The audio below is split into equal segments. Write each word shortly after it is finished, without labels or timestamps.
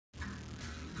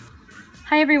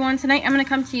Hi everyone, tonight I'm going to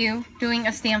come to you doing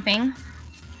a stamping.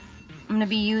 I'm going to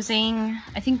be using,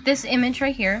 I think, this image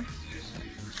right here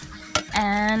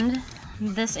and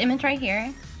this image right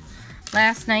here.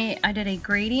 Last night I did a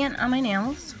gradient on my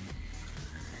nails,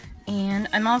 and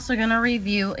I'm also going to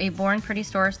review a Born Pretty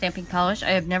Store stamping polish. I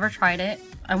have never tried it.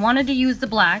 I wanted to use the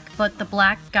black, but the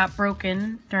black got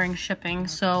broken during shipping,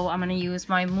 so I'm going to use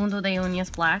my Mundo de Uñas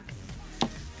black.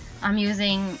 I'm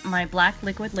using my black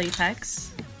liquid latex,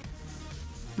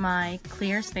 my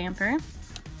clear stamper,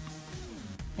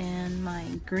 and my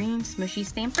green smushy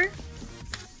stamper,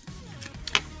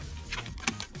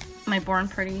 my Born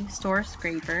Pretty Store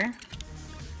scraper,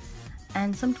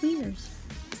 and some tweezers.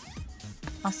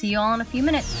 I'll see you all in a few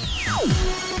minutes.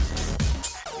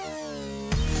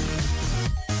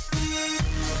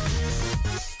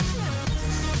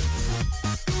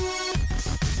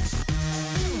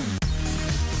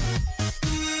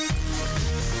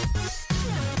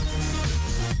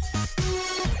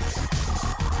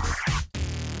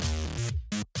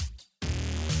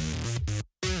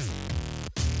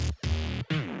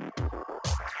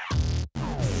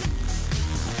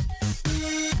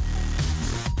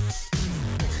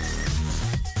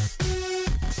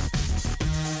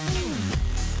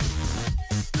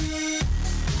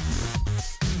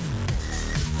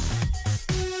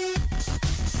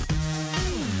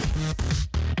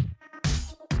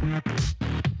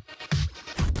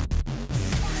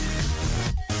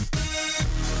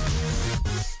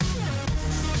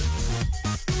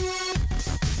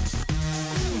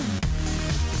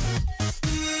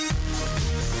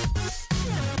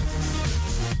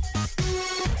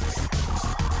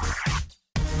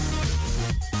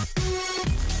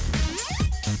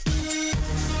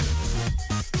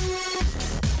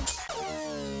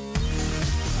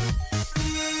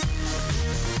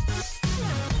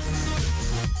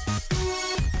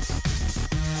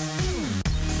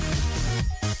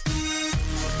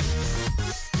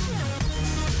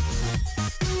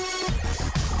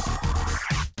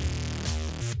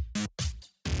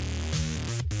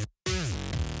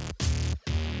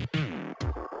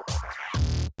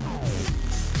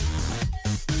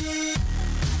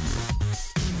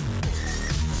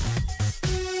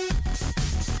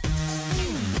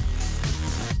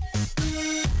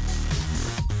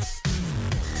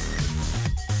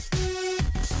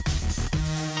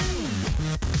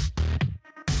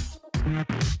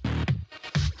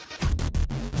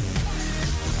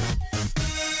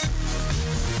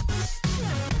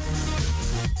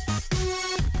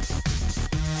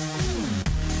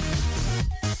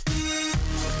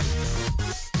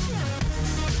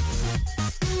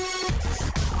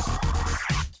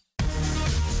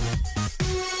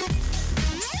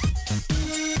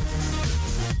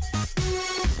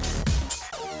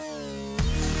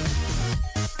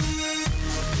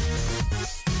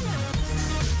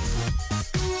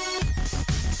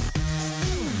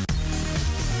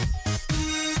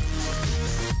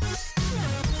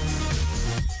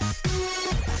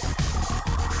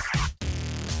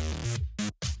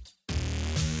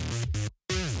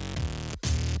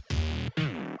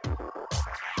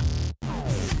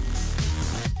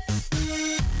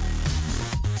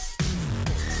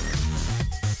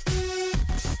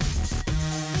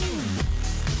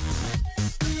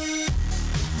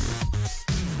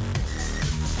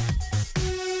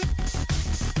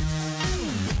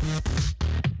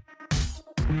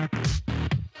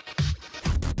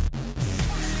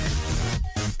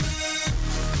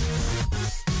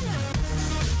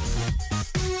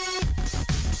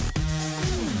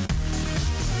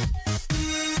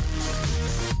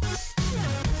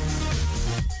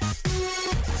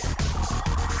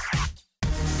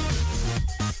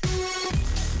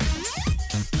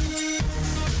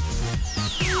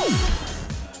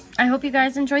 I hope you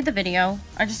guys enjoyed the video.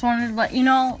 I just wanted to let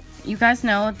you guys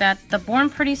know that the Born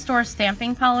Pretty Store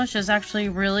stamping polish is actually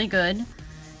really good.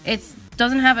 It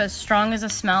doesn't have as strong as a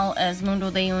smell as Mundo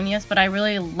de Uñas, but I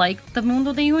really like the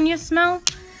Mundo de Uñas smell.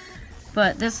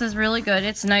 But this is really good.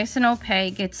 It's nice and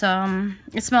opaque. It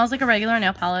smells like a regular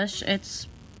nail polish. It's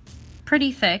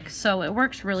pretty thick, so it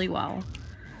works really well.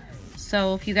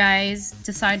 So if you guys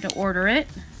decide to order it,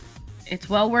 it's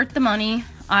well worth the money.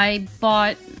 I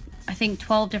bought, I think,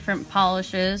 12 different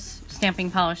polishes,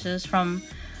 stamping polishes from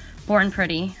Born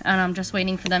Pretty, and I'm just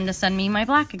waiting for them to send me my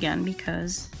black again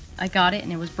because I got it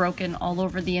and it was broken all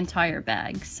over the entire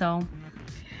bag. So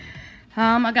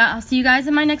I'll see you guys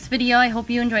in my next video. I hope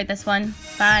you enjoyed this one.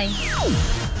 Bye.